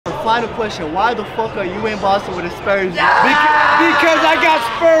final question. Why the fuck are you in Boston with the Spurs? Because I got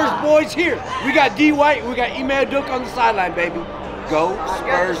Spurs boys here. We got D. White, we got Ime Duke on the sideline, baby. Go,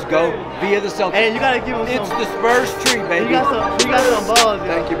 Spurs, go, via the Celtics. Hey, you gotta give him It's the Spurs tree, baby. You got some balls, yo.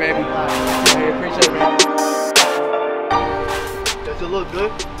 Thank you, baby. Hey, appreciate it, man. Does it look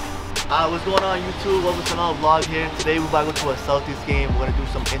good? What's going on YouTube? Welcome to another vlog here. Today we're about to go to a Celtics game. We're gonna do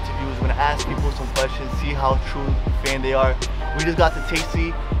some interviews. We're gonna ask people some questions, see how true fan they are. We just got to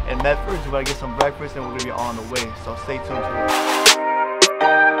Tasty and Medford. So we're gonna get some breakfast and we're gonna be on the way. So stay tuned to it.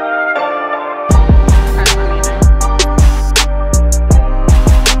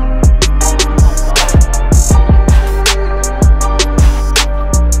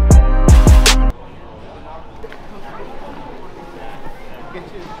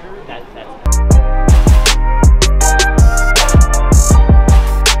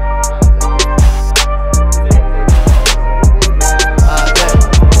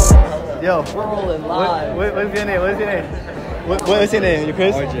 Yo, we're rolling live. What's your name? What's your name? What's your name? You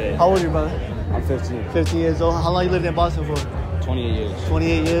Chris? RJ. How old are you, brother? I'm 15. 15 years old. How long you lived in Boston for? 28 years.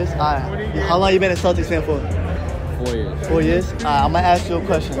 28 years? Alright. How long you been a Celtics fan for? 4 years. 4 years? Alright, I'm gonna ask you a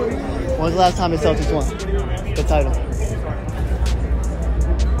question. When was the last time the Celtics won the title?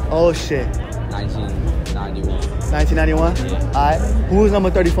 Oh shit. 1991. 1991? Yeah. Alright. Who was number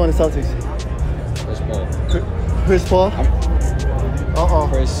 34 in the Celtics? Chris Paul. Chris Paul? Uh-oh.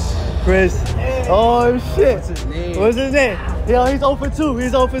 Chris. Oh shit. What's his name? What's his name? Yo, he's 0 for 2.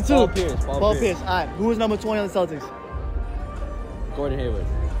 He's 0 for 2. Paul Pierce. Paul Pierce. Alright. Who was number 20 on the Celtics? Gordon Hayward.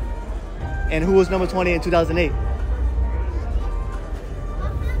 And who was number 20 in 2008?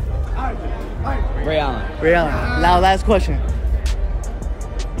 Ray Allen. Ray Allen. Now, last question.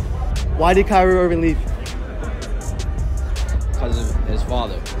 Why did Kyrie Irving leave? Because of his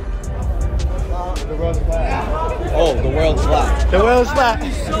father. The world's flat. Oh, the world's flat. The world's flat.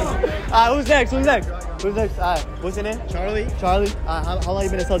 Alright, who's next? Who's next? Who's next? Alright, what's your name? Charlie. Charlie. Alright, how long you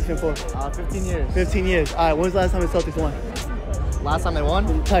been a Celtics fan for? 15 years. 15 years. Alright, when was the last time the Celtics won? Last time they won?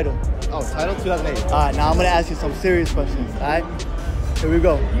 Title. Oh, title 2008. Alright, now I'm gonna ask you some serious questions. Alright? Here we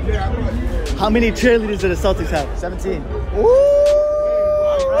go. How many cheerleaders do the Celtics have? 17.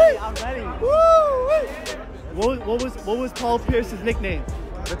 I'm ready. Woo! What was Paul Pierce's nickname?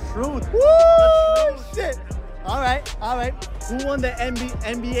 The truth. Woo! Shit. All right. Who won the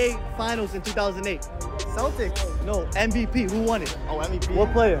NBA Finals in 2008? Celtics. No, MVP. Who won it? Oh, MVP.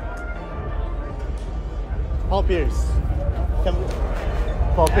 What player? Paul Pierce.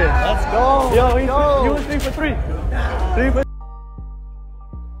 Paul Pierce. Let's go. Yo, he was 3 for 3. 3 for.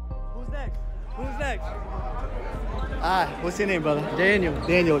 Who's next? What's your name, brother? Daniel.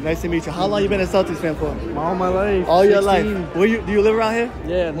 Daniel, nice to meet you. How long you been a Celtics fan for? All my life. All your 16. life. Do you live around here?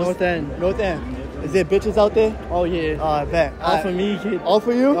 Yeah, North End. North End. Is there bitches out there? Oh, yeah. I bet. All for me, kid. All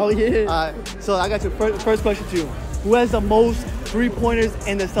for you? Oh, yeah. So I got your first question to you. Who has the most three-pointers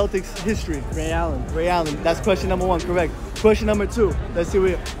in the Celtics history? Ray Allen. Ray Allen. That's question number 1, correct. Question number 2. Let's see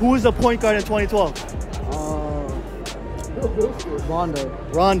who was the point guard in 2012?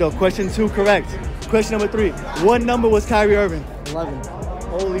 Rondo. Question 2, correct. Question number 3. What number was Kyrie Irving? 11.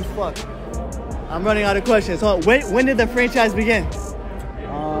 Holy fuck. I'm running out of questions. So when did the franchise begin?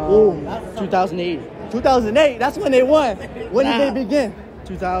 2008. 2008. That's when they won. When did they begin?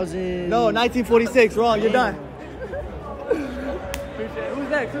 2000. No, 1946. Wrong. You're done. Who's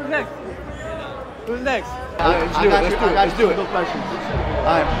next? Let's do it. Good questions. All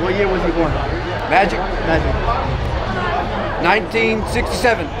right. What year was he born? Magic.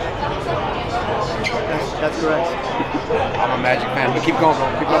 1967. That's correct. I'm a Magic fan, but keep going, bro.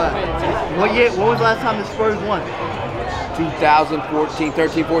 Keep going. What was the last time the Spurs won? 2014,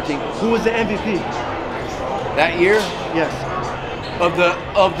 13, 14. Who was the MVP? That year? Yes. Of the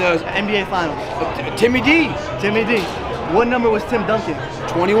NBA Finals. Timmy D. Timmy D. What number was Tim Duncan?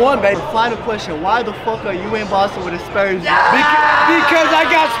 21, baby. Final question. Why the fuck are you in Boston with the Spurs? Because I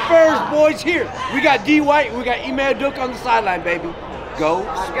got Spurs boys here. We got D. White, we got Ime Duke on the sideline, baby. Go,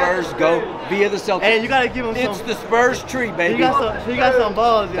 Spurs, go, via the Celtics. Hey, you gotta give him some. It's the Spurs tree, baby. He got some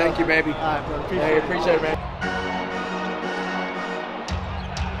balls, yo. Thank you, baby. Alright, bro. Appreciate it, man.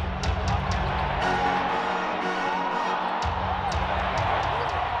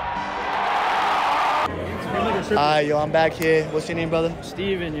 Alright, yo, I'm back here. What's your name, brother?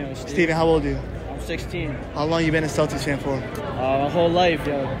 Steven, Steven, how old are you? I'm 16. How long you been a Celtics fan for? My whole life,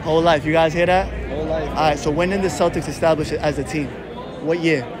 yo. Whole life. You guys hear that? Whole life. Alright, so when did the Celtics establish it as a team? What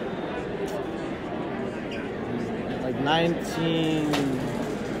year? Like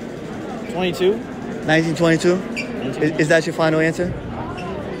 1922. 1922? Is that your final answer?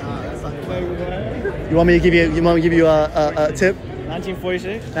 You want me to give you a tip?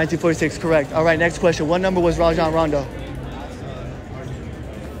 1946. 1946, correct. All right, next question. What number was Rajon Rondo?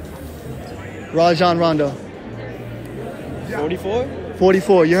 Rajon Rondo. 44.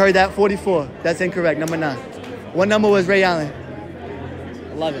 44. You heard that? 44. That's incorrect. Number 9. What number was Ray Allen?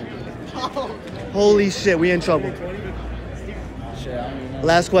 11. Holy shit, we in trouble. Shit, I don't even know.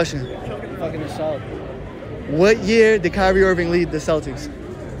 Last question. Fucking assault. What year did Kyrie Irving lead the Celtics?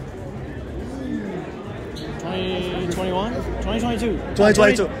 2021? 2022.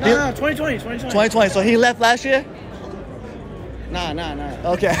 2022. Nah, 2020. 2020. So he left last year? Nah.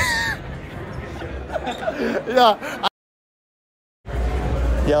 Okay. Yeah.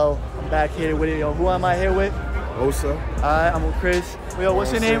 Yo, I'm back here with it. Yo, who am I here with? Osa. Alright, I'm with Chris. Yo,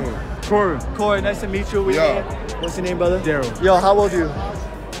 what's your name? Corey. Corey, nice to meet you. What's your name, brother? Daryl. Yo, how old are you?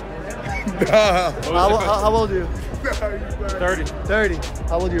 How old are you? 30. 30.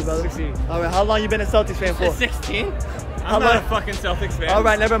 How old are you, brother? 16. Alright, how long you been a Celtics fan for? 16? How I'm not long- a fucking Celtics fan.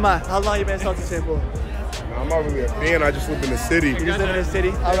 Alright, never mind. How long you been a Celtics fan for? I'm not really a fan. I just live in the city. You just live in the city?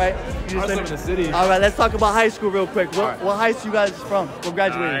 Alright. You just live in the city. Alright, let's talk about high school real quick. What Alright. what high school you guys from? What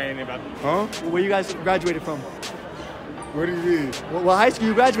graduated? Huh? Where you guys graduated from? What do you mean? What high school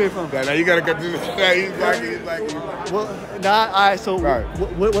you graduated from? Now you gotta get to that. He's like Well, nah, alright, so Right.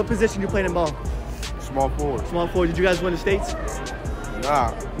 what position you played in ball? small forward. Small forward. Did you guys win the states?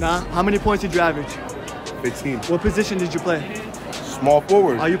 Nah, Nah. How many points did you average? 15. What position did you play? Small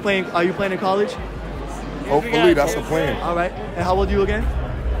forward. Are you playing in college? Hopefully that's the plan. Alright. And how old are you again?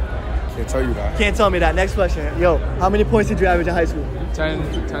 Can't tell you that. Can't tell me that. Next question. Yo, how many points did you average in high school? 10,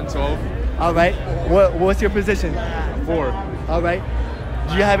 12, Alright. What's your position? 4. Alright.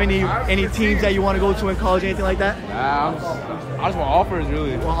 Do you have any teams that you want to go to in college, anything like that? I just want offers,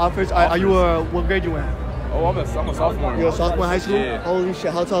 really. Well, offers. Are you what grade you in? Oh, I'm a sophomore. You're a sophomore in high school? Yeah. Holy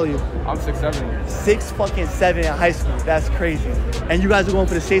shit, how tall are you? I'm 6'7". 6'7" in high school. That's crazy. And you guys are going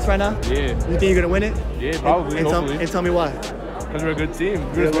for the states right now? Yeah. You think you're gonna win it? Yeah, probably, And hopefully. tell me why. Because we're a good team.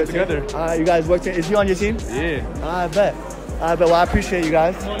 We You're just work a good together. team? You guys work together. Is he on your team? Yeah. I bet. Well, I appreciate you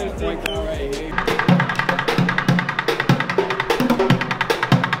guys.